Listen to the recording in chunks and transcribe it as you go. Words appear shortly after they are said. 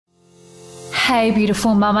Hey,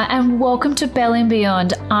 beautiful mama, and welcome to Belly and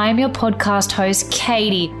Beyond. I'm your podcast host,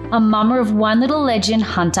 Katie, a mama of one little legend,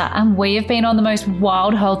 Hunter, and we have been on the most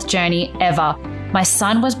wild health journey ever. My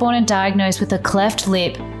son was born and diagnosed with a cleft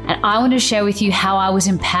lip, and I want to share with you how I was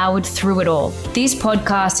empowered through it all. This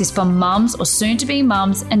podcast is for mums or soon-to-be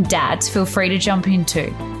mums and dads. Feel free to jump in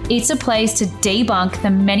too. It's a place to debunk the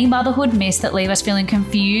many motherhood myths that leave us feeling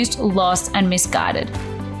confused, lost, and misguided.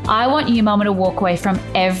 I want you, mama, to walk away from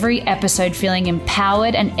every episode feeling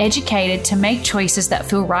empowered and educated to make choices that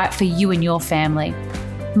feel right for you and your family.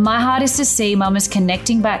 My heart is to see mamas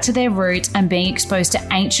connecting back to their roots and being exposed to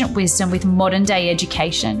ancient wisdom with modern day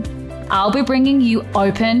education. I'll be bringing you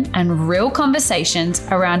open and real conversations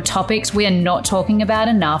around topics we are not talking about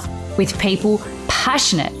enough with people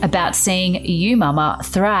passionate about seeing you, mama,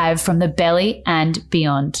 thrive from the belly and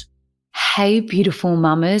beyond. Hey, beautiful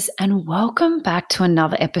mamas, and welcome back to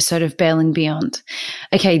another episode of Belly and Beyond.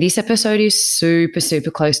 Okay, this episode is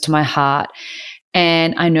super close to my heart.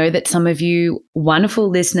 And I know that some of you wonderful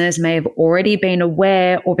listeners may have already been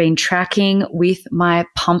aware or been tracking with my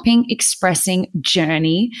pumping, expressing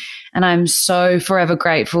journey. And I'm so forever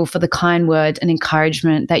grateful for the kind words and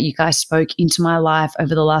encouragement that you guys spoke into my life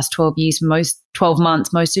over the last 12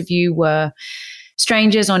 months. Most of you were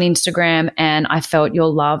strangers on Instagram, and I felt your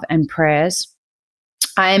love and prayers.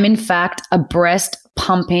 I am, in fact, a breast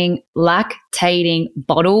pumping, lactating,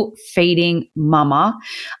 bottle feeding mama,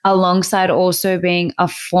 alongside also being a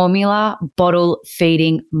formula bottle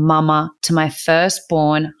feeding mama to my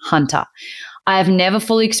firstborn, Hunter. I have never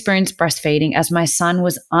fully experienced breastfeeding as my son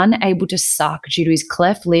was unable to suck due to his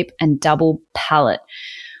cleft lip and double palate.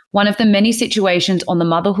 One of the many situations on the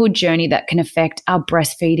motherhood journey that can affect our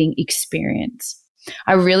breastfeeding experience.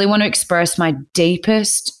 I really want to express my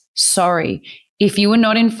deepest sorry if you were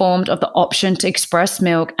not informed of the option to express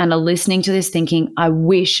milk and are listening to this thinking, I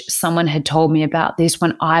wish someone had told me about this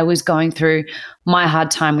when I was going through my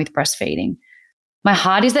hard time with breastfeeding. My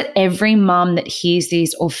heart is that every mum that hears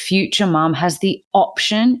this or future mum has the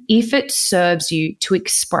option, if it serves you, to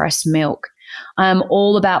express milk. I am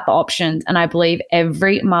all about the options, and I believe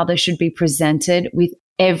every mother should be presented with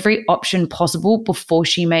every option possible before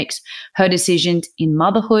she makes her decisions in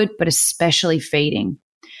motherhood, but especially feeding.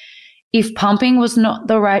 If pumping was not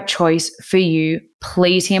the right choice for you,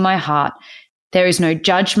 please hear my heart. There is no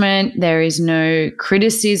judgment. There is no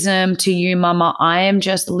criticism to you, mama. I am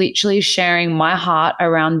just literally sharing my heart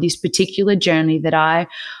around this particular journey that I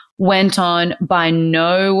went on by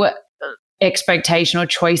no expectation or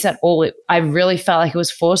choice at all. I really felt like it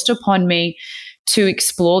was forced upon me to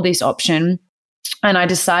explore this option, and I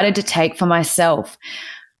decided to take for myself.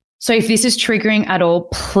 So if this is triggering at all,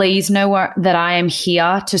 please know that I am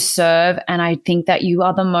here to serve, and I think that you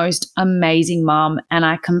are the most amazing mom, and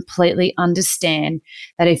I completely understand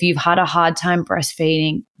that if you've had a hard time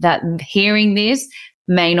breastfeeding, that hearing this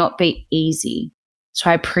may not be easy.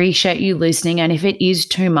 So I appreciate you listening, and if it is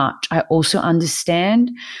too much, I also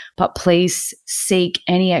understand, but please seek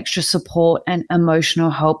any extra support and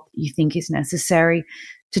emotional help you think is necessary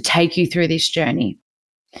to take you through this journey.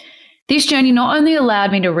 This journey not only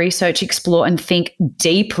allowed me to research, explore, and think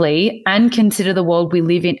deeply and consider the world we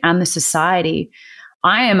live in and the society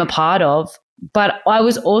I am a part of, but I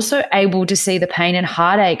was also able to see the pain and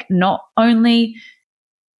heartache, not only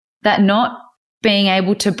that not being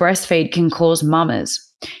able to breastfeed can cause mamas.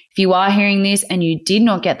 If you are hearing this and you did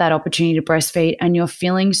not get that opportunity to breastfeed and you're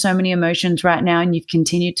feeling so many emotions right now and you've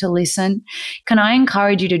continued to listen, can I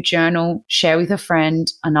encourage you to journal, share with a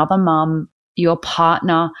friend, another mum, your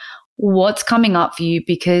partner, what's coming up for you,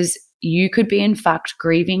 because you could be in fact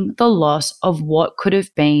grieving the loss of what could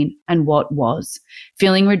have been and what was,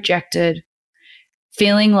 feeling rejected,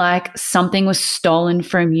 feeling like something was stolen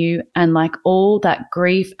from you, and like all that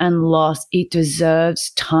grief and loss, it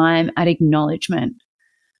deserves time and acknowledgement.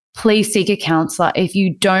 Please seek a counselor. If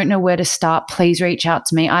you don't know where to start, please reach out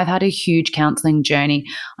to me. I've had a huge counseling journey.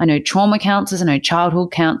 I know trauma counselors, I know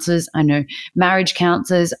childhood counselors, I know marriage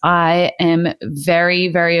counselors. I am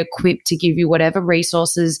very equipped to give you whatever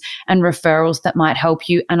resources and referrals that might help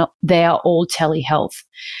you, and they are all telehealth.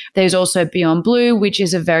 There's also Beyond Blue, which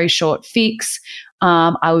is a very short fix.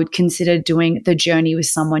 I would consider doing the journey with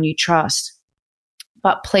someone you trust.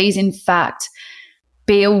 But please, in fact,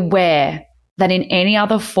 be aware that in any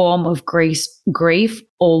other form of grief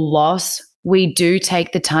or loss, we do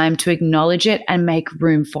take the time to acknowledge it and make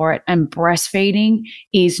room for it. And breastfeeding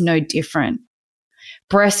is no different.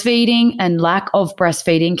 Breastfeeding and lack of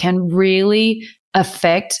breastfeeding can really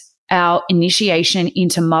affect our initiation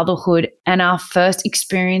into motherhood and our first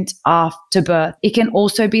experience after birth. It can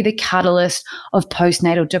also be the catalyst of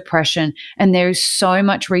postnatal depression. And there is so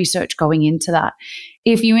much research going into that.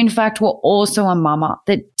 If you, in fact, were also a mama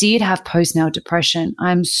that did have postnatal depression,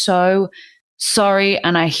 I'm so sorry,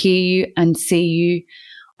 and I hear you and see you.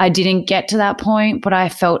 I didn't get to that point, but I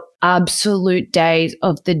felt absolute days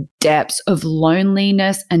of the depths of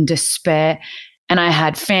loneliness and despair. And I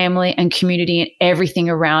had family and community and everything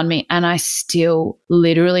around me. And I still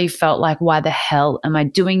literally felt like, why the hell am I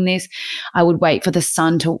doing this? I would wait for the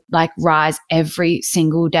sun to rise every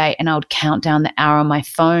single day, and I would count down the hour on my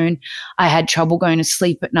phone. I had trouble going to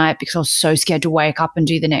sleep at night because I was so scared to wake up and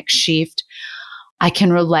do the next shift. I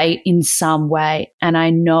can relate in some way. And I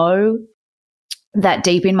know that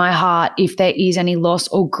deep in my heart, if there is any loss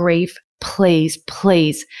or grief, please,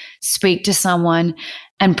 please speak to someone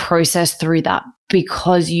and process through that,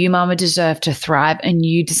 because you, mama, deserve to thrive, and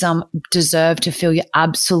you deserve to feel your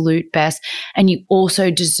absolute best. And you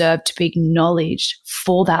also deserve to be acknowledged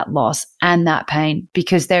for that loss and that pain,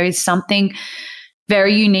 because there is something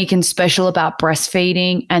very unique and special about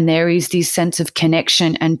breastfeeding. And there is this sense of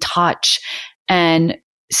connection and touch and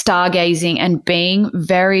stargazing and being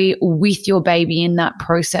very with your baby in that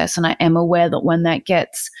process. And I am aware that when that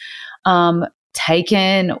gets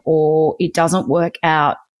taken or it doesn't work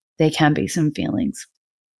out, there can be some feelings.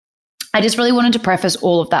 I just really wanted to preface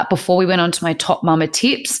all of that before we went on to my top mama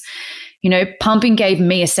tips. Pumping gave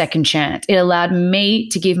me a second chance. It allowed me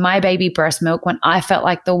to give my baby breast milk when I felt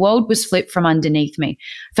like the world was flipped from underneath me.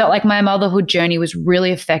 I felt like my motherhood journey was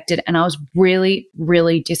really affected, and I was really,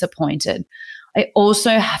 really disappointed. I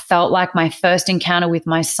also felt like my first encounter with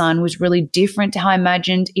my son was really different to how I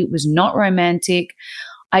imagined. It was not romantic.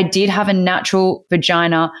 I did have a natural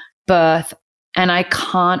vagina birth, and I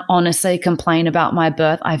can't honestly complain about my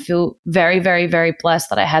birth. I feel very, very, very blessed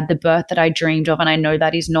that I had the birth that I dreamed of, and I know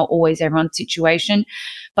that is not always everyone's situation.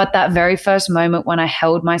 But that very first moment when I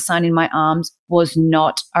held my son in my arms was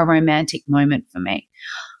not a romantic moment for me.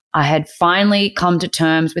 I had finally come to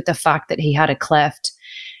terms with the fact that he had a cleft.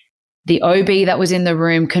 The OB that was in the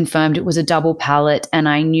room confirmed it was a double palate, and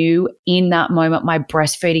I knew in that moment my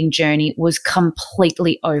breastfeeding journey was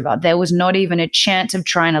completely over. There was not even a chance of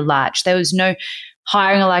trying to latch. There was no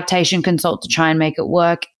hiring a lactation consultant to try and make it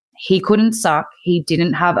work. He couldn't suck. He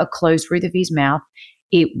didn't have a closed roof of his mouth.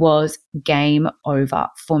 It was game over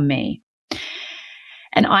for me.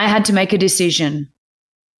 And I had to make a decision.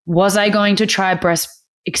 Was I going to try breast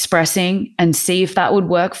expressing and see if that would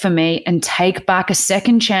work for me and take back a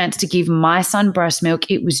second chance to give my son breast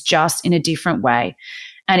milk? It was just in a different way.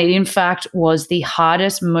 And it, in fact, was the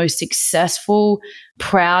hardest, most successful,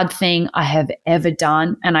 proud thing I have ever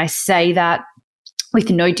done. And I say that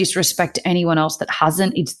with no disrespect to anyone else that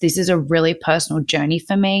hasn't. This is a really personal journey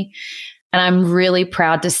for me. And I'm really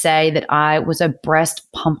proud to say that I was a breast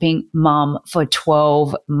pumping mom for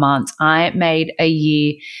 12 months. I made a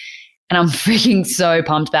year. And I'm freaking so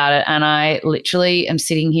pumped about it. And I literally am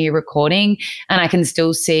sitting here recording, and I can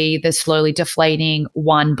still see the slowly deflating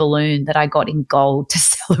one balloon that I got in gold to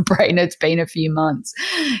celebrate. And it's been a few months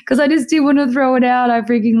because I just didn't want to throw it out. I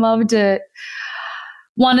freaking loved it.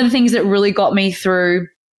 One of the things that really got me through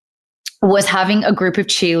was having a group of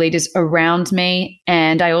cheerleaders around me.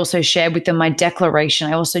 And I also shared with them my declaration.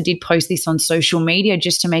 I also did post this on social media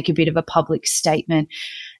just to make a bit of a public statement.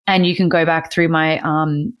 And you can go back through my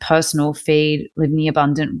personal feed, Living the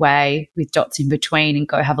Abundant Way with dots in between, and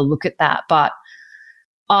go have a look at that. But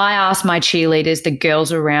I asked my cheerleaders, the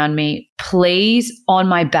girls around me, please, on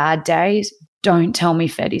my bad days, don't tell me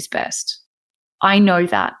fed is best. I know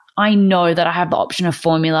that. I know that I have the option of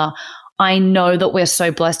formula. I know that we're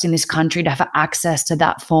so blessed in this country to have access to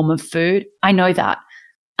that form of food. I know that.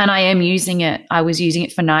 And I am using it. I was using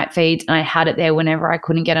it for night feeds, and I had it there whenever I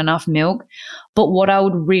couldn't get enough milk. But what I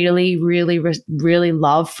would really, really, really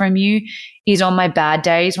love from you is on my bad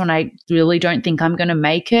days when I really don't think I'm going to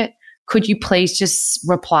make it, could you please just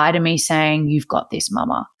reply to me saying, you've got this,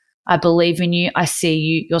 mama. I believe in you. I see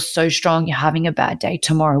you. You're so strong. You're having a bad day.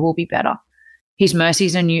 Tomorrow will be better. His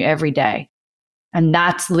mercies are new every day. And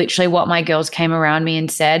that's literally what my girls came around me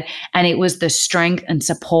and said. And it was the strength and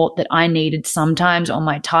support that I needed sometimes on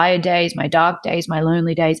my tired days, my dark days, my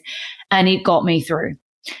lonely days. And it got me through.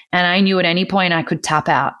 And I knew at any point I could tap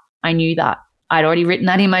out. I knew that. I'd already written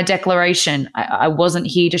that in my declaration. I wasn't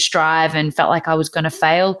here to strive and felt like I was going to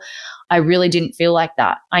fail. I really didn't feel like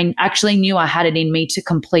that. I actually knew I had it in me to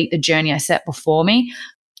complete the journey I set before me.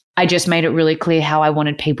 I just made it really clear how I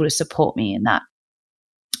wanted people to support me in that.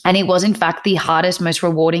 And it was, in fact, the hardest, most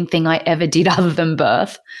rewarding thing I ever did other than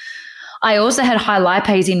birth. I also had high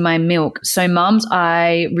lipase in my milk. So mums,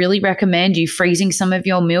 I really recommend you freezing some of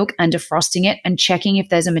your milk and defrosting it and checking if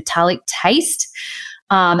there's a metallic taste.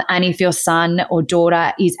 And if your son or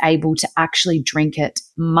daughter is able to actually drink it.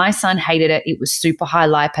 My son hated it. It was super high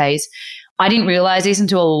lipase. I didn't realize this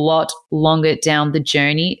until a lot longer down the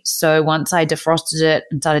journey. So once I defrosted it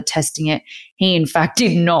and started testing it, he in fact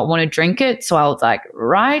did not want to drink it. So I was like,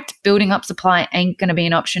 right, building up supply ain't going to be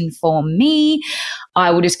an option for me. I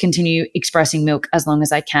will just continue expressing milk as long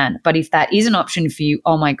as I can. But if that is an option for you,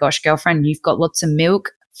 oh my gosh, girlfriend, you've got lots of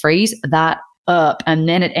milk, freeze that up. And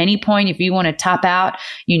then at any point, if you want to tap out,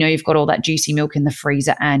 you know you've got all that juicy milk in the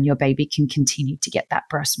freezer and your baby can continue to get that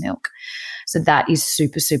breast milk. So that is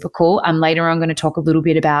super, super cool. Later I'm going to talk a little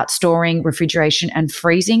bit about storing, refrigeration, and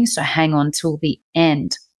freezing. So hang on till the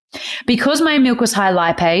end. Because my milk was high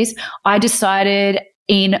lipase, I decided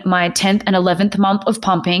in my 10th and 11th month of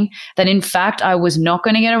pumping that in fact I was not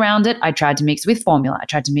going to get around it. I tried to mix it with formula. I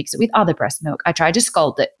tried to mix it with other breast milk. I tried to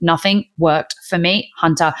scald it. Nothing worked for me.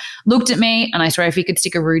 Hunter looked at me and I swear if he could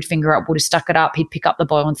stick a rude finger up, would have stuck it up. He'd pick up the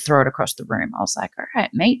bowl and throw it across the room. I was like, all right,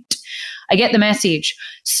 mate, I get the message.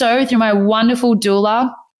 So through my wonderful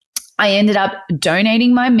doula, I ended up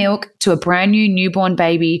donating my milk to a brand new newborn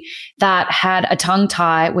baby that had a tongue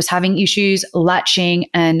tie, was having issues latching,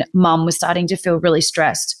 and mum was starting to feel really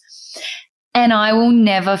stressed. And I will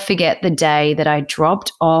never forget the day that I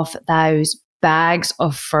dropped off those bags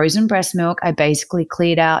of frozen breast milk. I basically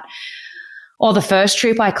cleared out, or the first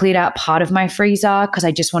trip I cleared out part of my freezer because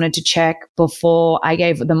I just wanted to check before I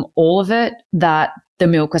gave them all of it that the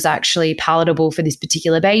milk was actually palatable for this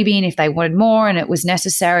particular baby. And if they wanted more and it was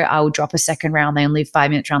necessary, I would drop a second round. They only live 5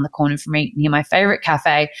 minutes around the corner from me near my favorite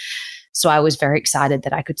cafe. So I was very excited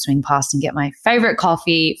that I could swing past and get my favorite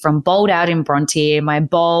coffee from Bold Out in Bronte, my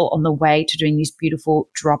bowl on the way to doing this beautiful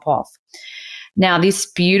drop off. Now, this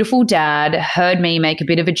beautiful dad heard me make a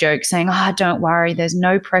bit of a joke saying, don't worry, there's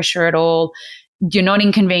no pressure at all. You're not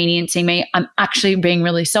inconveniencing me. I'm actually being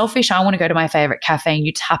really selfish. I want to go to my favorite cafe and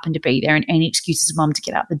you just happen to be there, and any excuses, mum, to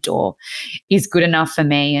get out the door is good enough for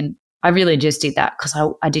me. And I really just did that because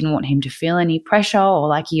I didn't want him to feel any pressure or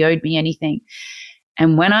like he owed me anything.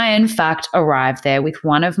 And when I, in fact, arrived there with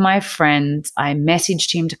one of my friends, I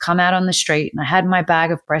messaged him to come out on the street and I had my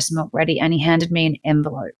bag of breast milk ready and he handed me an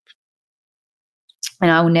envelope. And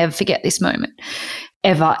I will never forget this moment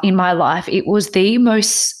ever in my life. It was the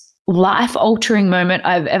most life-altering moment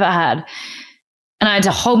I've ever had. And I had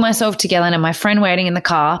to hold myself together and my friend waiting in the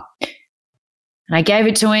car. And I gave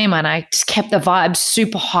it to him and I just kept the vibe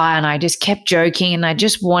super high and I just kept joking. And I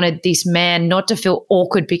just wanted this man not to feel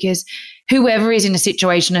awkward, because whoever is in a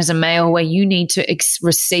situation as a male where you need to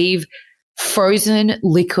receive frozen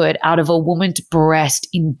liquid out of a woman's breast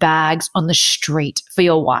in bags on the street for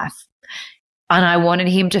your wife. And I wanted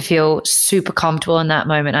him to feel super comfortable in that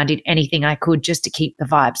moment. I did anything I could just to keep the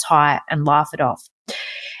vibes high and laugh it off.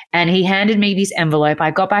 And he handed me this envelope.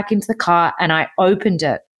 I got back into the car and I opened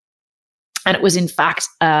it. And it was, in fact,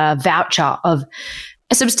 a voucher of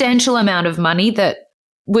a substantial amount of money that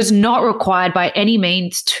was not required by any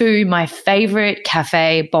means to my favorite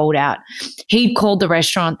cafe, Bold Out. He'd called the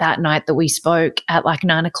restaurant that night that we spoke at like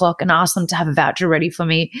 9 o'clock and asked them to have a voucher ready for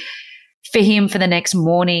me, for him, for the next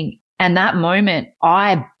morning. And that moment,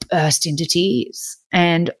 I burst into tears.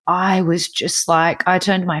 And I was just like, I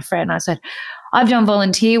turned to my friend and I said, I've done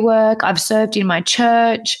volunteer work. I've served in my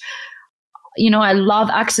church. You know, I love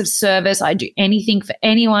acts of service. I do anything for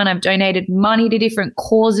anyone. I've donated money to different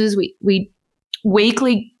causes. We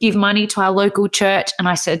weekly give money to our local church. And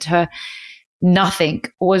I said to her, nothing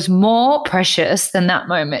was more precious than that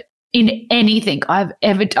moment in anything I've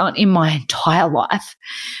ever done in my entire life.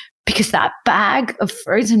 Because that bag of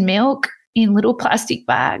frozen milk in little plastic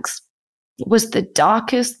bags was the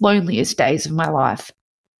darkest, loneliest days of my life.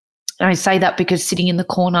 And I say that because sitting in the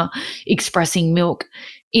corner expressing milk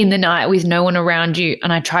in the night with no one around you,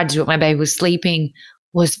 and I tried to do it, my baby was sleeping,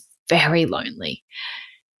 was very lonely.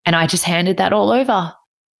 And I just handed that all over.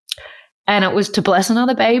 And it was to bless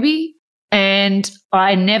another baby. And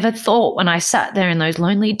I never thought when I sat there in those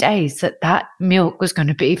lonely days that that milk was going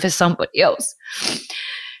to be for somebody else.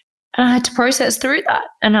 And I had to process through that.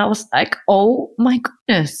 And I was like, oh my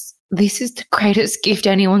goodness, this is the greatest gift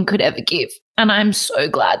anyone could ever give. And I'm so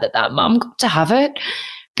glad that that mum got to have it,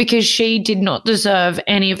 because she did not deserve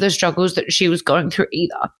any of the struggles that she was going through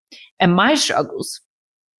either. And my struggles,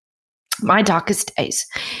 my darkest days,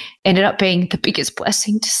 ended up being the biggest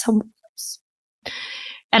blessing to someone else.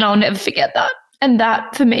 And I'll never forget that. And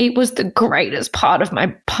that for me was the greatest part of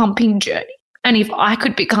my pumping journey. And if I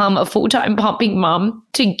could become a full-time pumping mum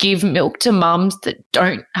to give milk to mums that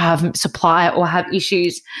don't have supply or have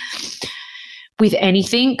issues with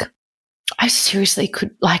anything, I seriously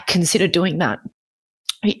could consider doing that.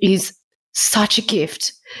 It is such a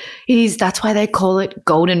gift. That's why they call it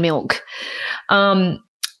golden milk.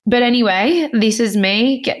 But anyway, this is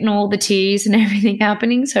me getting all the tears and everything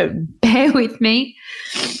happening, so bear with me.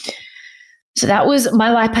 So that was my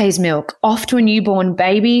lipase milk, off to a newborn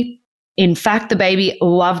baby. In fact, the baby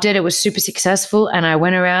loved it. It was super successful, and I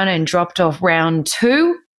went around and dropped off round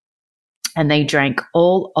 2, and they drank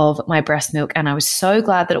all of my breast milk, and I was so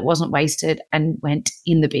glad that it wasn't wasted and went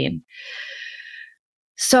in the bin.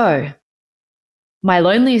 So my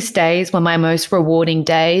loneliest days were my most rewarding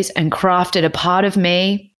days and crafted a part of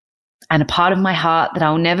me and a part of my heart that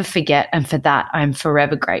I'll never forget, and for that, I'm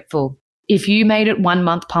forever grateful. If you made it 1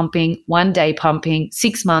 month pumping, 1 day pumping,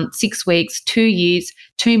 6 months, 6 weeks, 2 years,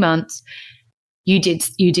 2 months, you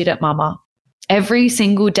did it, mama. Every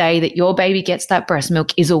single day that your baby gets that breast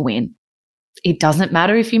milk is a win. It doesn't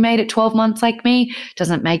matter if you made it 12 months like me. It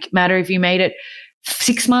doesn't matter if you made it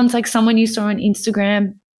 6 months like someone you saw on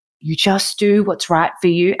Instagram. You just do what's right for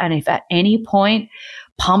you. And if at any point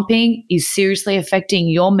pumping is seriously affecting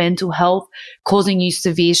your mental health, causing you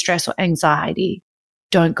severe stress or anxiety,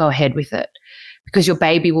 don't go ahead with it, because your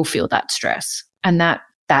baby will feel that stress and that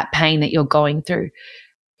pain that you're going through.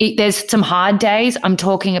 There's some hard days. I'm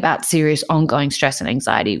talking about serious ongoing stress and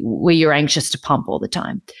anxiety where you're anxious to pump all the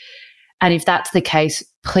time. And if that's the case,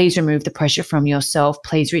 please remove the pressure from yourself.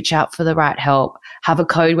 Please reach out for the right help. Have a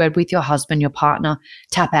code word with your husband, your partner,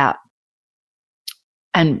 tap out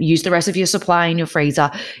and use the rest of your supply in your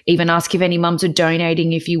freezer. Even ask if any mums are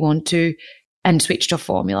donating if you want to, and switch to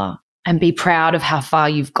formula. And be proud of how far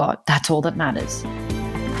you've got. That's all that matters.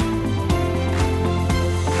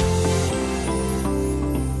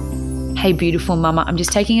 Hey, beautiful mama, I'm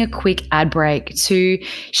just taking a quick ad break to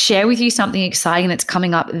share with you something exciting that's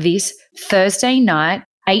coming up this Thursday night,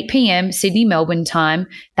 8 p.m. Sydney, Melbourne time.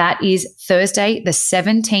 That is Thursday, the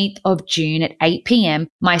 17th of June at 8 p.m.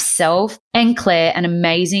 Myself and Claire, an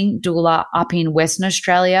amazing doula up in Western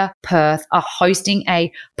Australia, Perth, are hosting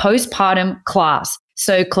a postpartum class.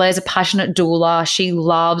 So Claire's a passionate doula. She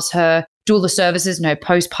loves her doula services,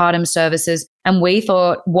 postpartum services. And we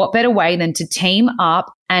thought, what better way than to team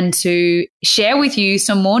up and to share with you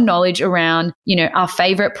some more knowledge around, our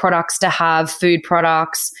favorite products to have, food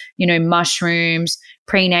products, mushrooms,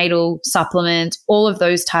 prenatal supplements, all of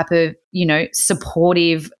those type of,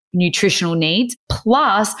 supportive nutritional needs.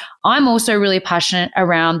 Plus, I'm also really passionate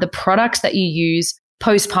around the products that you use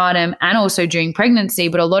postpartum and also during pregnancy,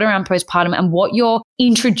 but a lot around postpartum and what you're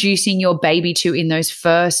introducing your baby to in those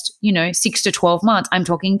first, 6 to 12 months. I'm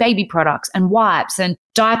talking baby products and wipes and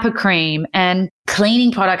diaper cream and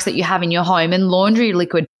cleaning products that you have in your home and laundry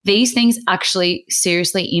liquid. These things actually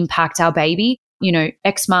seriously impact our baby.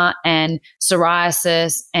 Eczema and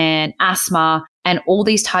psoriasis and asthma and all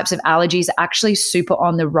these types of allergies are actually super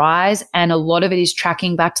on the rise. And a lot of it is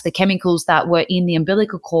tracking back to the chemicals that were in the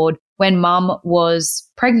umbilical cord when mum was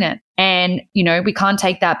pregnant. And, we can't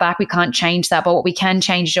take that back. We can't change that. But what we can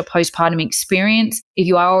change is your postpartum experience. If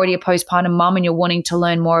you are already a postpartum mum and you're wanting to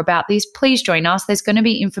learn more about this, please join us. There's going to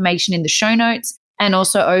be information in the show notes and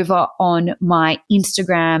also over on my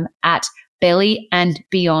Instagram at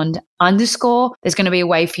bellyandbeyond_. There's going to be a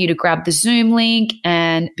way for you to grab the Zoom link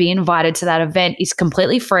and be invited to that event. It's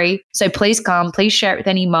completely free. So please come, please share it with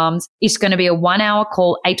any mums. It's going to be a 1 hour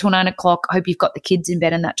call, 8 till 9 o'clock. I hope you've got the kids in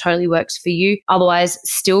bed and that totally works for you. Otherwise,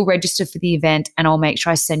 still register for the event and I'll make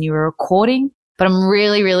sure I send you a recording. But I'm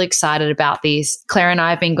really, really excited about this. Claire and I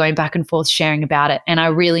have been going back and forth sharing about it. And I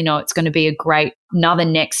really know it's going to be a great, another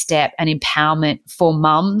next step and empowerment for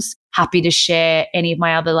mums. Happy to share any of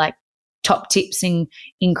my other top tips in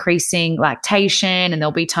increasing lactation, and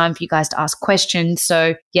there'll be time for you guys to ask questions.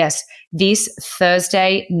 So yes, this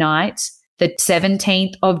Thursday night, the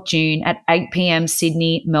 17th of June at 8 p.m.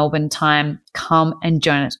 Sydney, Melbourne time, come and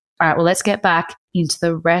join us. All right, well, let's get back into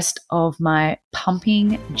the rest of my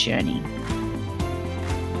pumping journey.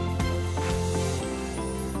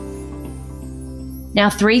 Now,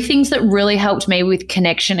 3 things that really helped me with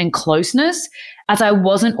connection and closeness, as I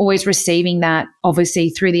wasn't always receiving that, obviously,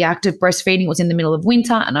 through the act of breastfeeding. It was in the middle of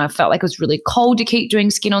winter and I felt like it was really cold to keep doing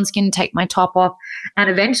skin on skin, take my top off. And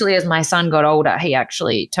eventually, as my son got older, he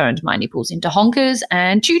actually turned my nipples into honkers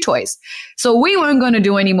and chew toys. So we weren't going to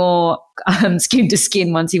do any more skin to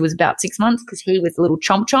skin once he was about 6 months, because he was a little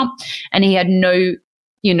chomp chomp and he had no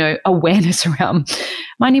awareness around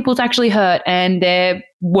my nipples actually hurt and they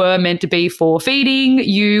were meant to be for feeding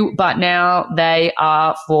you, but now they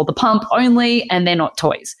are for the pump only and they're not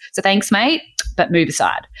toys. So thanks, mate. but move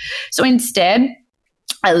aside. So instead,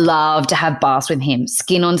 I love to have baths with him,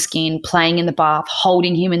 skin on skin, playing in the bath,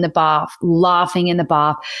 holding him in the bath, laughing in the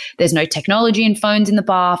bath. There's no technology and phones in the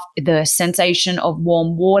bath. The sensation of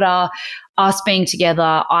warm water, us being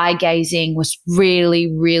together, eye gazing was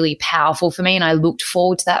really, really powerful for me. And I looked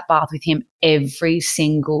forward to that bath with him every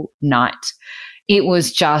single night. It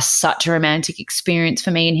was just such a romantic experience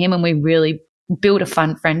for me and him, and we really build a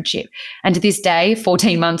fun friendship. And to this day,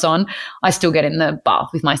 14 months on, I still get in the bath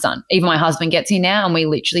with my son. Even my husband gets in now, and we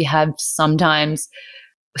literally have sometimes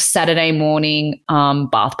Saturday morning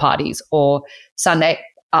bath parties or Sunday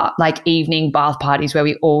evening bath parties where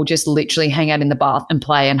we all just literally hang out in the bath and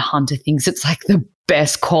play, and Hunter thinks it's like the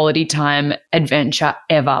best quality time adventure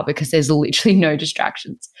ever because there's literally no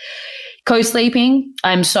distractions. Co-sleeping,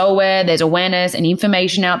 I'm so aware there's awareness and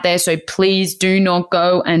information out there, so please do not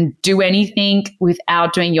go and do anything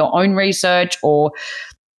without doing your own research, or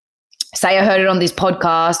say I heard it on this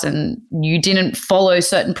podcast and you didn't follow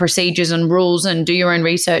certain procedures and rules and do your own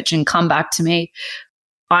research and come back to me.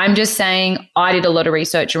 I'm just saying I did a lot of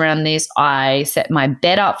research around this. I set my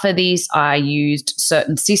bed up for this. I used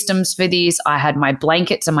certain systems for this. I had my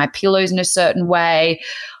blankets and my pillows in a certain way.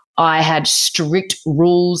 I had strict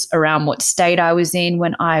rules around what state I was in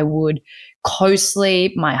when I would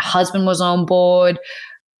co-sleep. My husband was on board.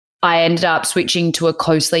 I ended up switching to a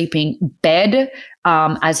co-sleeping bed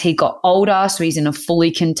as he got older. So he's in a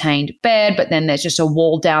fully contained bed, but then there's just a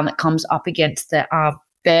wall down that comes up against the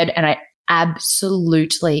bed. And I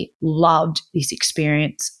absolutely loved this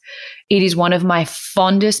experience. It is one of my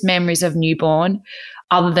fondest memories of newborn,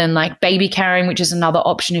 other than like baby carrying, which is another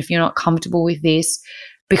option if you're not comfortable with this,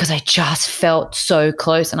 because I just felt so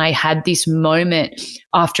close. And I had this moment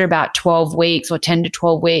after about 12 weeks or 10 to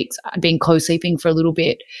 12 weeks, I'd been co-sleeping for a little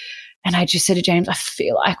bit. And I just said to James, I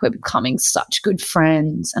feel like we're becoming such good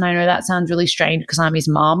friends. And I know that sounds really strange because I'm his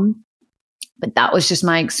mum, but that was just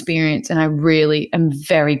my experience. And I really am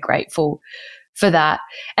very grateful for that.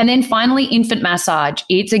 And then finally, infant massage.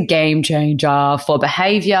 It's a game changer for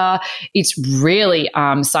behavior. It's really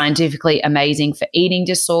scientifically amazing for eating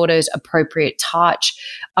disorders, appropriate touch,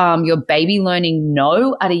 your baby learning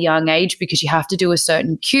no at a young age, because you have to do a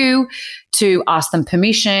certain cue to ask them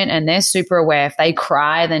permission, and they're super aware. If they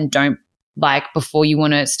cry, then don't, like, before you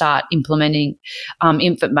want to start implementing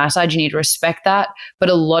infant massage, you need to respect that. But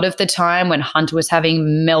a lot of the time when Hunter was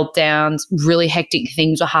having meltdowns, really hectic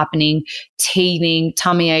things were happening, teething,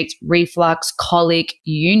 tummy aches, reflux, colic,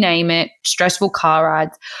 you name it, stressful car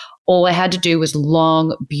rides, all I had to do was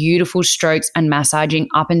long, beautiful strokes and massaging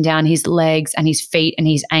up and down his legs and his feet and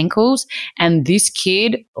his ankles. And this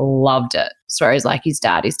kid loved it. So he's like his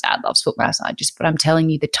dad loves foot massages. But I'm telling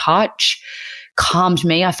you, the touch calmed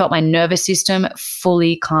me. I felt my nervous system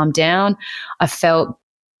fully calm down. I felt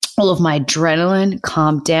all of my adrenaline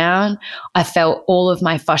calm down. I felt all of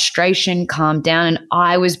my frustration calm down, and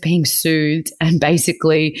I was being soothed and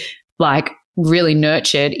basically like really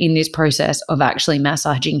nurtured in this process of actually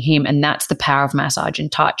massaging him. And that's the power of massage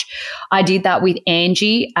and touch. I did that with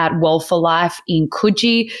Angie at Well for Life in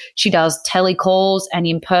Coogee. She does telecalls and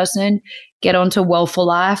in person. Get onto Well for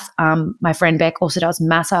Life. My friend Beck also does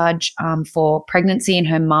massage for pregnancy, and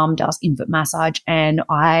her mum does infant massage. And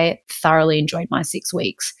I thoroughly enjoyed my 6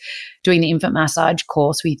 weeks doing the infant massage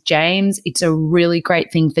course with James. It's a really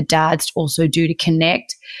great thing for dads to also do to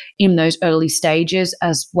connect in those early stages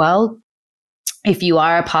as well. If you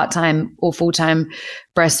are a part-time or full-time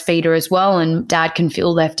breastfeeder as well, and dad can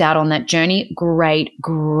feel left out on that journey, great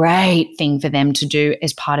thing for them to do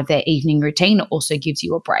as part of their evening routine. It also gives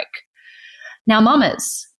you a break. Now,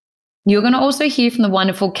 mamas, you're going to also hear from the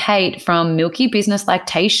wonderful Kate from Milky Business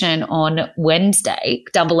Lactation on Wednesday,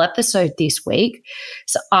 double episode this week.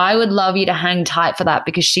 So I would love you to hang tight for that,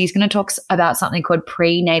 because she's going to talk about something called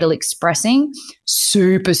prenatal expressing.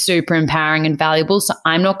 Super, super empowering and valuable. So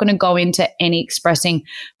I'm not going to go into any expressing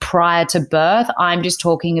prior to birth. I'm just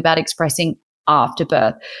talking about expressing after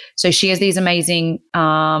birth. So she has these amazing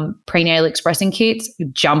prenatal expressing kits.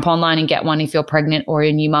 Jump online and get one if you're pregnant or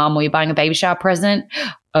a new mom, or you're buying a baby shower present.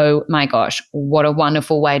 Oh my gosh, what a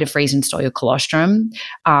wonderful way to freeze and store your colostrum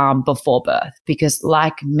before birth. Because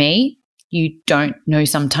like me, you don't know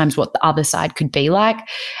sometimes what the other side could be like.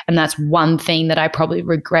 And that's one thing that I probably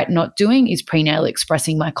regret not doing, is prenatal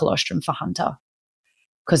expressing my colostrum for Hunter.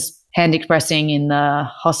 Because hand expressing in the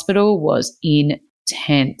hospital was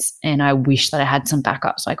intense, and I wish that I had some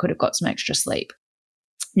backup so I could have got some extra sleep.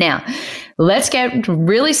 Now, let's get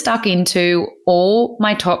really stuck into all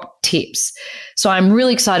my top tips. So I'm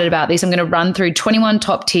really excited about this. I'm going to run through 21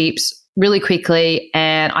 top tips really quickly,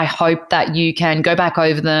 and I hope that you can go back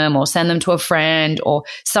over them or send them to a friend or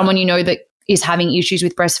someone you know that is having issues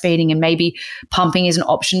with breastfeeding and maybe pumping is an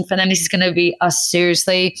option for them, this is going to be a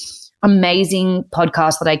seriously amazing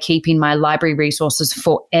podcast that I keep in my library resources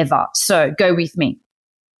forever. So go with me.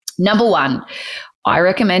 Number 1, I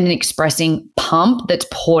recommend an expressing pump that's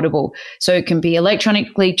portable. So it can be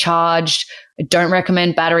electronically charged. I don't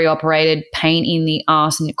recommend battery operated, pain in the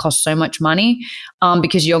ass, and it costs so much money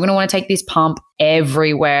because you're going to want to take this pump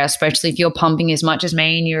everywhere, especially if you're pumping as much as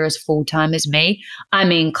me and you're as full-time as me. I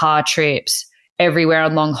mean, car trips, everywhere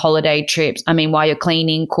on long holiday trips. I mean, while you're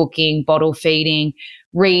cleaning, cooking, bottle feeding,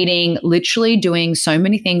 reading, literally doing so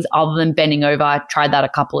many things other than bending over. I tried that a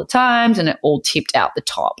couple of times and it all tipped out the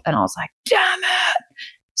top. And I was like, damn it.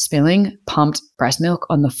 Spilling pumped breast milk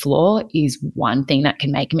on the floor is one thing that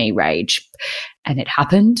can make me rage. And it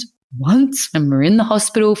happened once when we were in the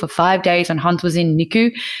hospital for 5 days and Hunt was in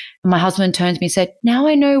NICU. And my husband turned to me and said, now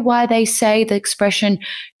I know why they say the expression,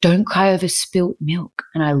 don't cry over spilt milk.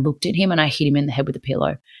 And I looked at him and I hit him in the head with a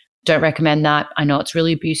pillow. Don't recommend that. I know it's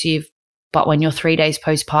really abusive. But when you're 3 days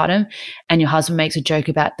postpartum and your husband makes a joke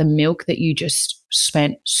about the milk that you just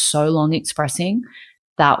spent so long expressing,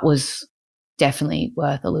 that was definitely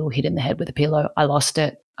worth a little hit in the head with a pillow. I lost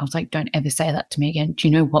it. I was like, don't ever say that to me again. Do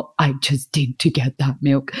you know what I just did to get that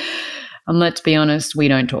milk? And let's be honest, we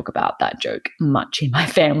don't talk about that joke much in my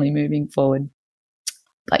family moving forward.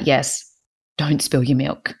 But yes, don't spill your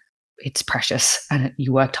milk. It's precious and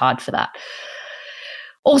you worked hard for that.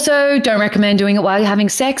 Also, don't recommend doing it while you're having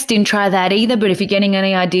sex. Didn't try that either. But if you're getting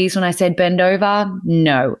any ideas when I said bend over,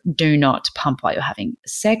 no, do not pump while you're having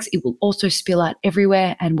sex. It will also spill out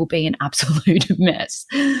everywhere and will be an absolute mess.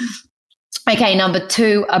 Okay, number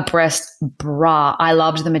 2, a breast bra. I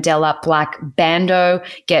loved the Medela Black Bando.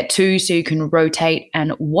 Get 2 so you can rotate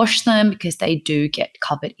and wash them because they do get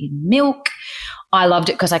covered in milk. I loved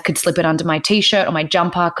it because I could slip it under my t-shirt or my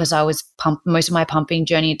jumper because I was most of my pumping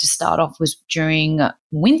journey to start off was during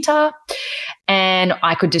winter, and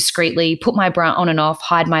I could discreetly put my bra on and off,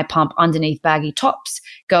 hide my pump underneath baggy tops,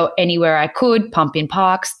 go anywhere I could, pump in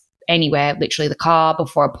parks, anywhere, literally the car,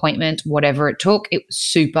 before appointment, whatever it took. It was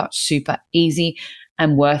super, super easy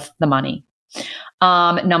and worth the money.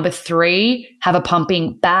 Number 3, have a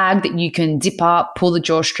pumping bag that you can zip up, pull the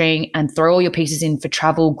drawstring and throw all your pieces in for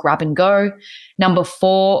travel, grab and go. Number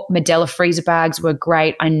 4, Medela freezer bags were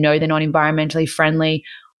great. I know they're not environmentally friendly.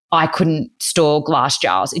 I couldn't store glass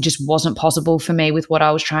jars. It just wasn't possible for me with what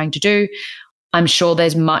I was trying to do. I'm sure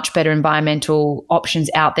there's much better environmental options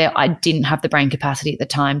out there. I didn't have the brain capacity at the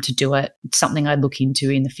time to do it. It's something I'd look into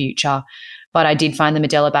in the future. But I did find the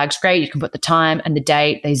Medela bags great. You can put the time and the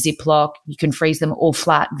date. They ziplock. You can freeze them all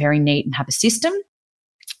flat, very neat, and have a system.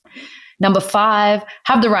 Number 5,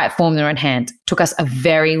 have the right formula at hand. Took us a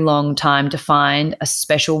very long time to find a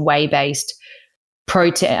special whey-based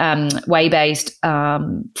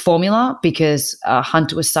formula because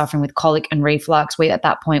Hunter was suffering with colic and reflux. We at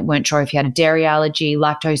that point weren't sure if he had a dairy allergy,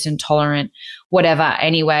 lactose intolerant, whatever.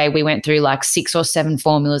 Anyway, we went through like 6 or 7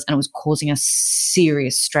 formulas and it was causing us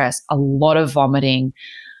serious stress, a lot of vomiting,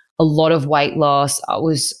 a lot of weight loss. I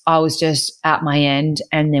was just at my end.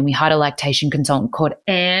 And then we had a lactation consultant called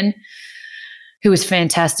Anne, who was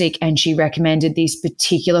fantastic, and she recommended this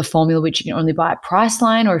particular formula, which you can only buy at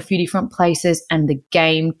Priceline or a few different places, and the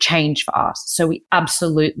game changed for us. So we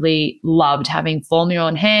absolutely loved having formula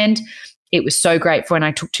on hand. It was so great for when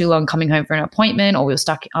I took too long coming home for an appointment, or I was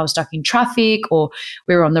stuck in traffic, or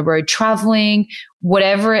we were on the road traveling,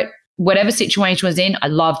 whatever situation was in. I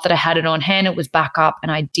loved that I had it on hand. It was backup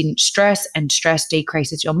and I didn't stress, and stress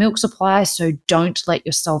decreases your milk supply. So don't let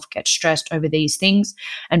yourself get stressed over these things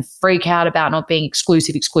and freak out about not being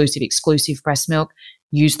exclusive breast milk.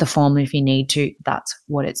 Use the formula if you need to. That's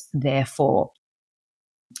what it's there for.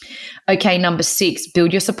 Okay, number 6,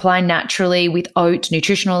 build your supply naturally with oat,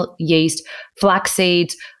 nutritional yeast, flax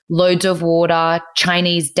seeds, loads of water.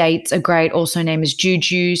 Chinese dates are great, also named as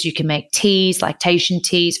jujus. You can make teas, lactation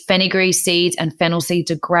teas. Fenugreek seeds and fennel seeds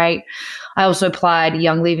are great. I also applied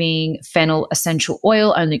Young Living Fennel Essential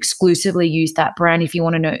Oil, only exclusively use that brand. If you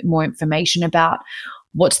want to know more information about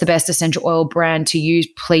what's the best essential oil brand to use,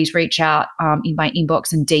 please reach out in my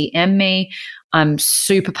inbox and DM me. I'm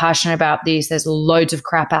super passionate about this. There's loads of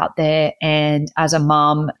crap out there. And as a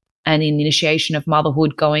mom and in the initiation of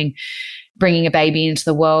motherhood, bringing a baby into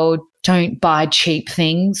the world, don't buy cheap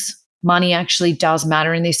things. Money actually does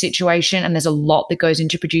matter in this situation, and there's a lot that goes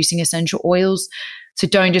into producing essential oils. So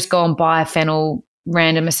don't just go and buy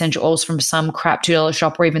random essential oils from some crap $2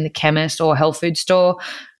 shop or even the chemist or health food store.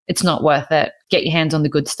 It's not worth it. Get your hands on the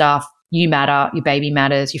good stuff. You matter, your baby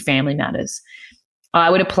matters, your family matters. I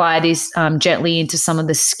would apply this gently into some of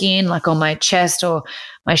the skin, like on my chest or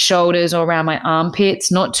my shoulders or around my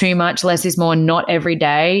armpits. Not too much, less is more, not every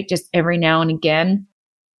day, just every now and again.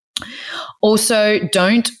 Also,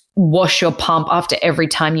 don't wash your pump after every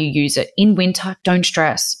time you use it. In winter, don't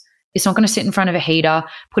stress. It's not going to sit in front of a heater.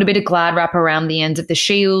 Put a bit of Glad wrap around the ends of the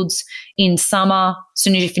shields. In summer, as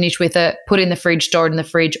soon as you finish with it, put it in the fridge, store it in the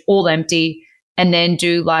fridge, all empty, and then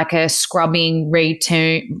do like a scrubbing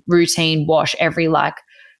routine wash every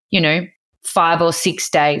 5 or 6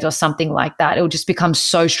 days or something like that. It'll just become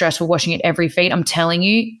so stressful washing it every feed. I'm telling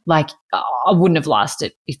you, I wouldn't have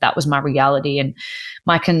lasted if that was my reality. And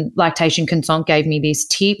my lactation consultant gave me this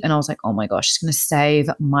tip and I was like, oh my gosh, it's going to save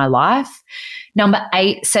my life. Number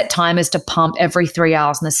 8, set timers to pump every 3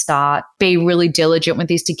 hours in the start. Be really diligent with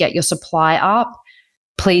this to get your supply up.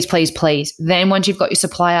 Please, please, please. Then once you've got your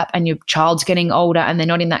supply up and your child's getting older and they're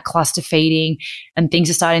not in that cluster feeding and things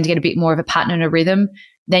are starting to get a bit more of a pattern and a rhythm,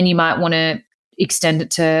 then you might want to extend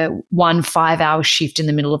it to 1 5-hour shift in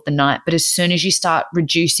the middle of the night. But as soon as you start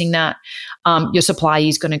reducing that, your supply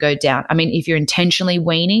is going to go down. I mean, if you're intentionally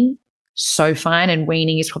weaning, so fine. And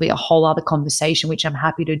weaning is probably a whole other conversation, which I'm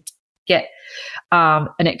happy to get an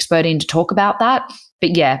expert in to talk about that.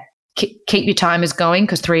 But yeah, keep your timers going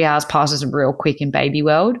because 3 hours passes real quick in baby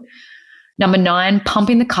world. Number 9, pump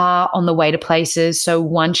in the car on the way to places. So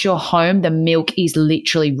once you're home, the milk is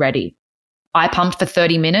literally ready. I pumped for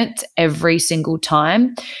 30 minutes every single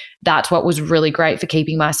time. That's what was really great for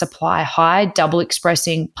keeping my supply high. Double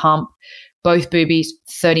expressing pump, both boobies,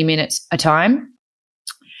 30 minutes a time.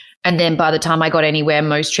 And then by the time I got anywhere,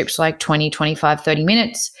 most trips like 20, 25, 30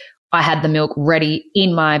 minutes, I had the milk ready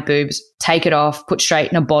in my boobs, take it off, put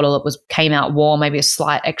straight in a bottle. It came out warm, maybe a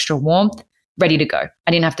slight extra warmth, ready to go.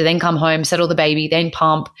 I didn't have to then come home, settle the baby, then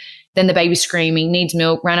pump. Then the baby's screaming, needs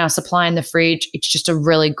milk, ran out of supply in the fridge. It's just a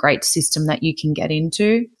really great system that you can get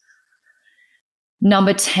into.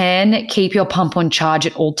 Number 10, keep your pump on charge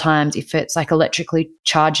at all times. If it's like electrically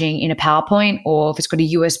charging in a PowerPoint or if it's got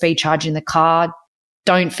a USB charge in the car,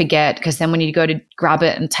 don't forget, because then when you go to grab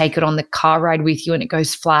it and take it on the car ride with you and it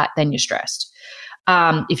goes flat, then you're stressed.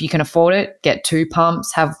 If you can afford it, get 2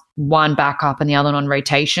 pumps, have one backup and the other one on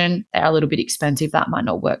rotation. They're a little bit expensive. That might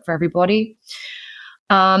not work for everybody.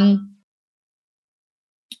 Number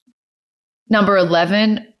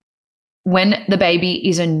 11, when the baby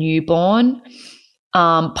is a newborn,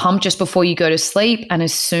 pump just before you go to sleep and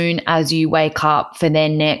as soon as you wake up for their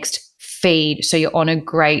next feed. So you're on a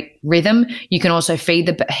great rhythm. You can also heat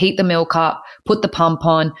the milk up, put the pump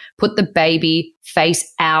on, put the baby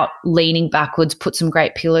face out, leaning backwards, put some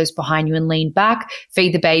great pillows behind you and lean back,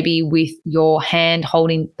 feed the baby with your hand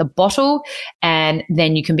holding the bottle, and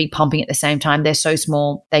then you can be pumping at the same time. They're so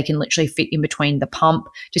small, they can literally fit in between the pump.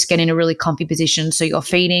 Just get in a really comfy position. So you're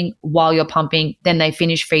feeding while you're pumping, then they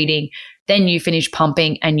finish feeding, then you finish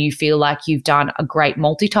pumping and you feel like you've done a great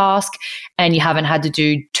multitask and you haven't had to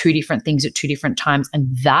do 2 different things at 2 different times. And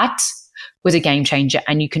that was a game changer.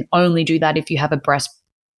 And you can only do that if you have a breast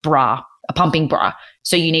bra, a pumping bra.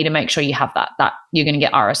 So you need to make sure you have that you're going to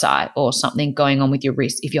get RSI or something going on with your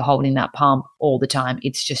wrist if you're holding that pump all the time.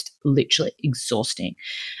 It's just literally exhausting.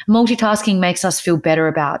 Multitasking makes us feel better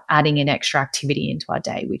about adding an extra activity into our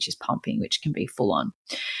day, which is pumping, which can be full on.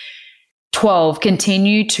 12,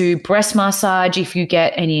 continue to breast massage if you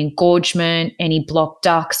get any engorgement, any blocked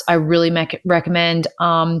ducts. I really recommend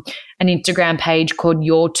an Instagram page called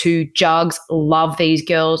Your Two Jugs. Love these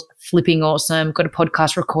girls, flipping awesome. Got a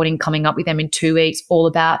podcast recording coming up with them in 2 weeks, all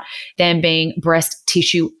about them being breast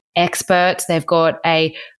tissue experts. They've got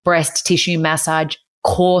a breast tissue massage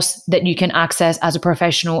course that you can access as a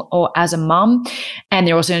professional or as a mum. And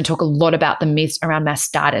they're also going to talk a lot about the myths around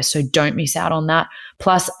mastitis. So don't miss out on that.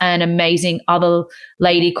 Plus an amazing other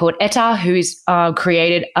lady called Etta, who's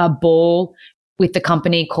created a ball with the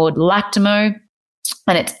company called Lactimo.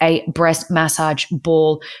 And it's a breast massage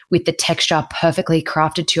ball with the texture perfectly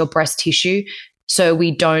crafted to your breast tissue, so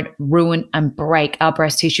we don't ruin and break our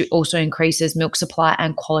breast tissue. It also increases milk supply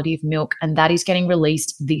and quality of milk. And that is getting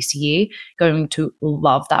released this year. Going to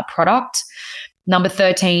love that product. Number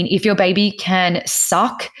 13, if your baby can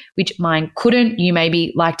suck, which mine couldn't, you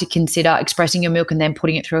maybe like to consider expressing your milk and then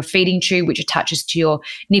putting it through a feeding tube, which attaches to your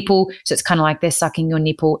nipple. So it's kind of like they're sucking your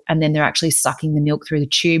nipple and then they're actually sucking the milk through the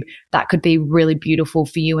tube. That could be really beautiful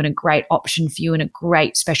for you and a great option for you and a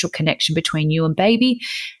great special connection between you and baby.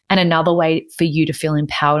 And another way for you to feel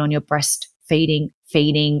empowered on your breastfeeding,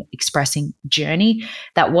 expressing journey.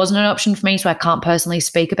 That wasn't an option for me, so I can't personally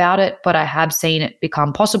speak about it, but I have seen it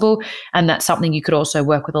become possible. And that's something you could also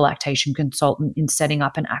work with a lactation consultant in setting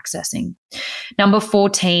up and accessing. Number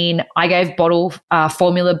 14, I gave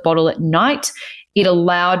formula bottle at night. It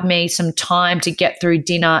allowed me some time to get through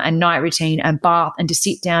dinner and night routine and bath and to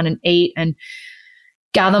sit down and eat and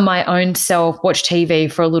gather my own self, watch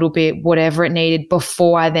TV for a little bit, whatever it needed,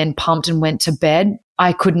 before I then pumped and went to bed.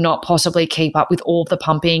 I could not possibly keep up with all of the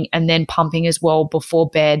pumping and then pumping as well before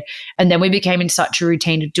bed. And then we became in such a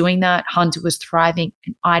routine of doing that. Hunter was thriving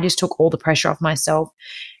and I just took all the pressure off myself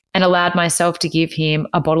and allowed myself to give him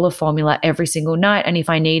a bottle of formula every single night. And if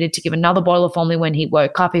I needed to give another bottle of formula when he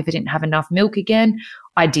woke up, if I didn't have enough milk again,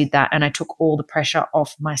 I did that and I took all the pressure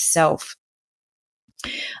off myself.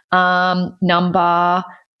 Number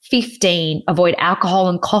 15, avoid alcohol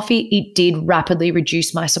and coffee. It did rapidly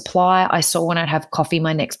reduce my supply. I saw when I'd have coffee,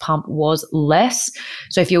 my next pump was less.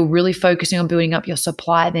 So if you're really focusing on building up your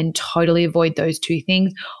supply, then totally avoid those two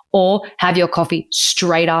things, or have your coffee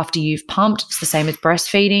straight after you've pumped. It's the same as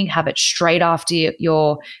breastfeeding. Have it straight after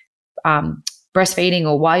your breastfeeding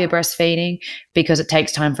or while you're breastfeeding, because it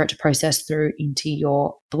takes time for it to process through into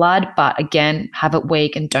your blood. But again, have it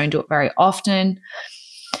weak and don't do it very often.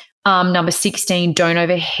 Number 16, don't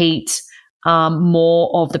overheat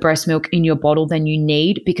more of the breast milk in your bottle than you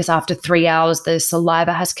need, because after 3 hours, the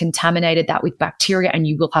saliva has contaminated that with bacteria and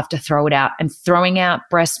you will have to throw it out. And throwing out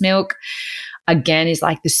breast milk, again, is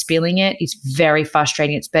like the spilling it. It's very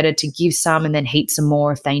frustrating. It's better to give some and then heat some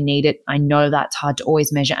more if they need it. I know that's hard to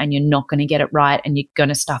always measure and you're not going to get it right and you're going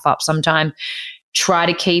to stuff up sometime. Try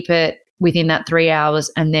to keep it within that 3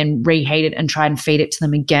 hours and then reheat it and try and feed it to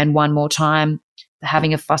them again one more time.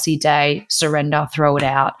 Having a fussy day, surrender, throw it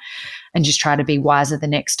out, and just try to be wiser the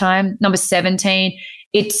next time. Number 17,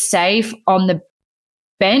 it's safe on the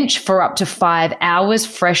bench for up to 5 hours,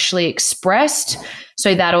 freshly expressed.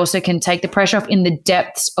 So that also can take the pressure off. In the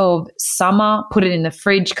depths of summer, put it in the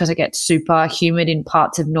fridge because it gets super humid in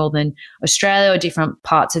parts of northern Australia or different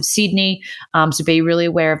parts of Sydney. So be really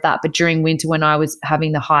aware of that. But during winter, when I was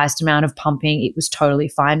having the highest amount of pumping, it was totally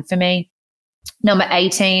fine for me. Number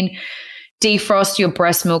 18, defrost your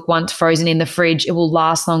breast milk once frozen in the fridge. It will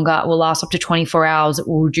last longer. It will last up to 24 hours. It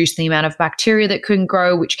will reduce the amount of bacteria that can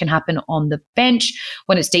grow, which can happen on the bench.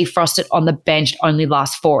 When it's defrosted on the bench, it only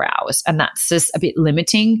lasts 4 hours, and that's just a bit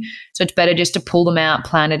limiting. So it's better just to pull them out,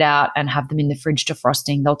 plan it out, and have them in the fridge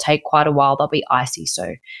defrosting. They'll take quite a while. They'll be icy,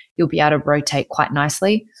 so you'll be able to rotate quite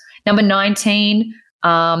nicely. Number 19,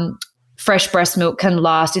 fresh breast milk can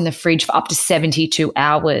last in the fridge for up to 72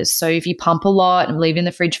 hours. So if you pump a lot and leave it in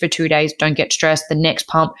the fridge for 2 days, don't get stressed. The next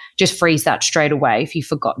pump, just freeze that straight away if you've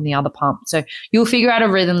forgotten the other pump. So you'll figure out a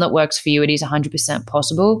rhythm that works for you. It is 100%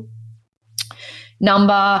 possible.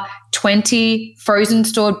 Number 20, frozen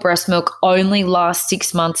stored breast milk only lasts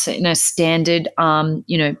 6 months in a standard,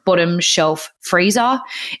 bottom shelf freezer.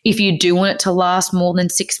 If you do want it to last more than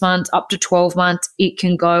 6 months, up to 12 months, it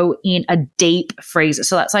can go in a deep freezer.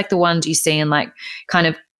 So that's like the ones you see in like kind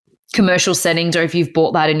of commercial settings, or if you've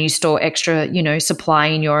bought that and you store extra, supply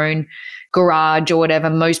in your own garage or whatever.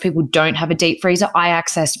 Most people don't have a deep freezer. I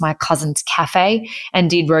accessed my cousin's cafe and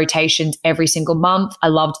did rotations every single month. I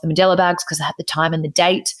loved the Medela bags because I had the time and the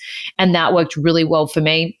date, and that worked really well for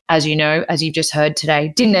me. As you know, as you've just heard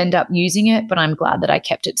today, didn't end up using it, but I'm glad that I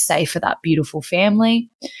kept it safe for that beautiful family.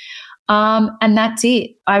 And that's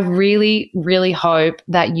it. I really, really hope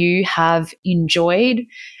that you have enjoyed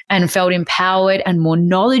and felt empowered and more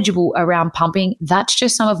knowledgeable around pumping. That's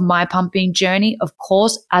just some of my pumping journey. Of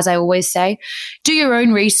course, as I always say, do your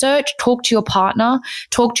own research, talk to your partner,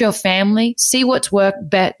 talk to your family, see what's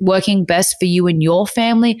working best for you and your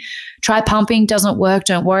family. Try pumping, doesn't work,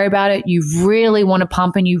 don't worry about it. You really want to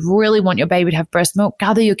pump and you really want your baby to have breast milk,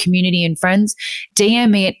 gather your community and friends,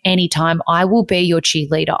 DM me at any time. I will be your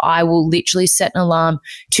cheerleader. I will literally set an alarm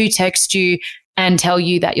to text you and tell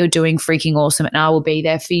you that you're doing freaking awesome, and I will be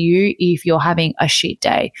there for you if you're having a shit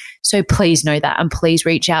day. So please know that, and please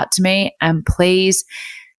reach out to me, and please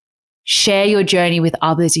share your journey with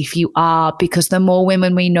others if you are, because the more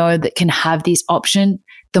women we know that can have this option,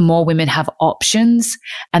 the more women have options,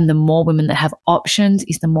 and the more women that have options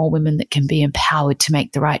is the more women that can be empowered to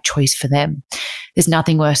make the right choice for them. There's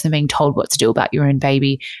nothing worse than being told what to do about your own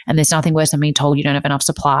baby, and there's nothing worse than being told you don't have enough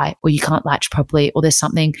supply, or you can't latch properly, or there's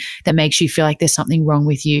something that makes you feel like there's something wrong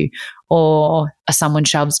with you, or someone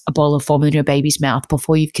shoves a bowl of formula into your baby's mouth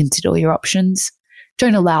before you've considered all your options.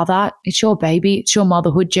 Don't allow that. It's your baby. It's your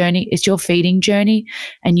motherhood journey. It's your feeding journey,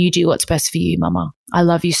 and you do what's best for you, mama. I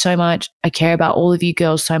love you so much. I care about all of you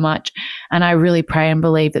girls so much. And I really pray and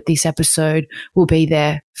believe that this episode will be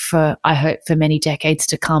there for, I hope, for many decades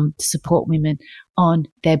to come to support women on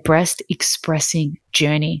their breast expressing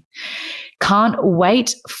journey. Can't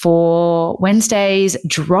wait for Wednesday's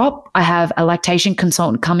drop. I have a lactation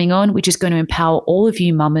consultant coming on, which is going to empower all of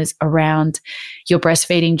you mamas around your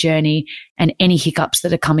breastfeeding journey and any hiccups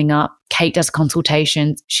that are coming up. Kate does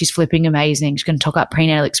consultations. She's flipping amazing. She's going to talk about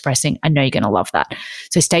prenatal expressing. I know you're going to love that.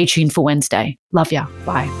 So stay tuned for Wednesday. Love ya.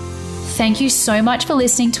 Bye. Thank you so much for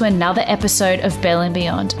listening to another episode of Belle and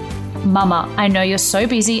Beyond. Mama, I know you're so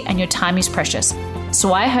busy and your time is precious.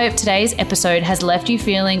 So I hope today's episode has left you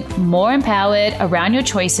feeling more empowered around your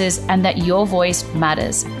choices and that your voice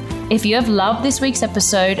matters. If you have loved this week's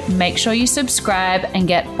episode, make sure you subscribe and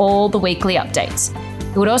get all the weekly updates.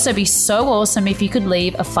 It would also be so awesome if you could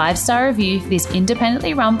leave a 5-star review for this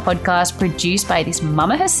independently run podcast produced by this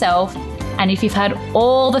mama herself. And if you've had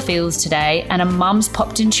all the feels today and a mum's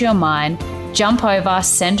popped into your mind, jump over,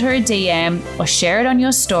 send her a DM or share it on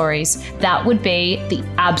your stories. That would be the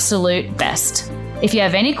absolute best. If you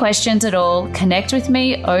have any questions at all, connect with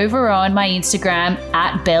me over on my Instagram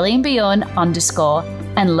at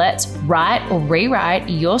bellyandbeyond_, and let's write or rewrite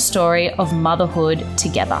your story of motherhood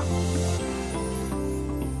together.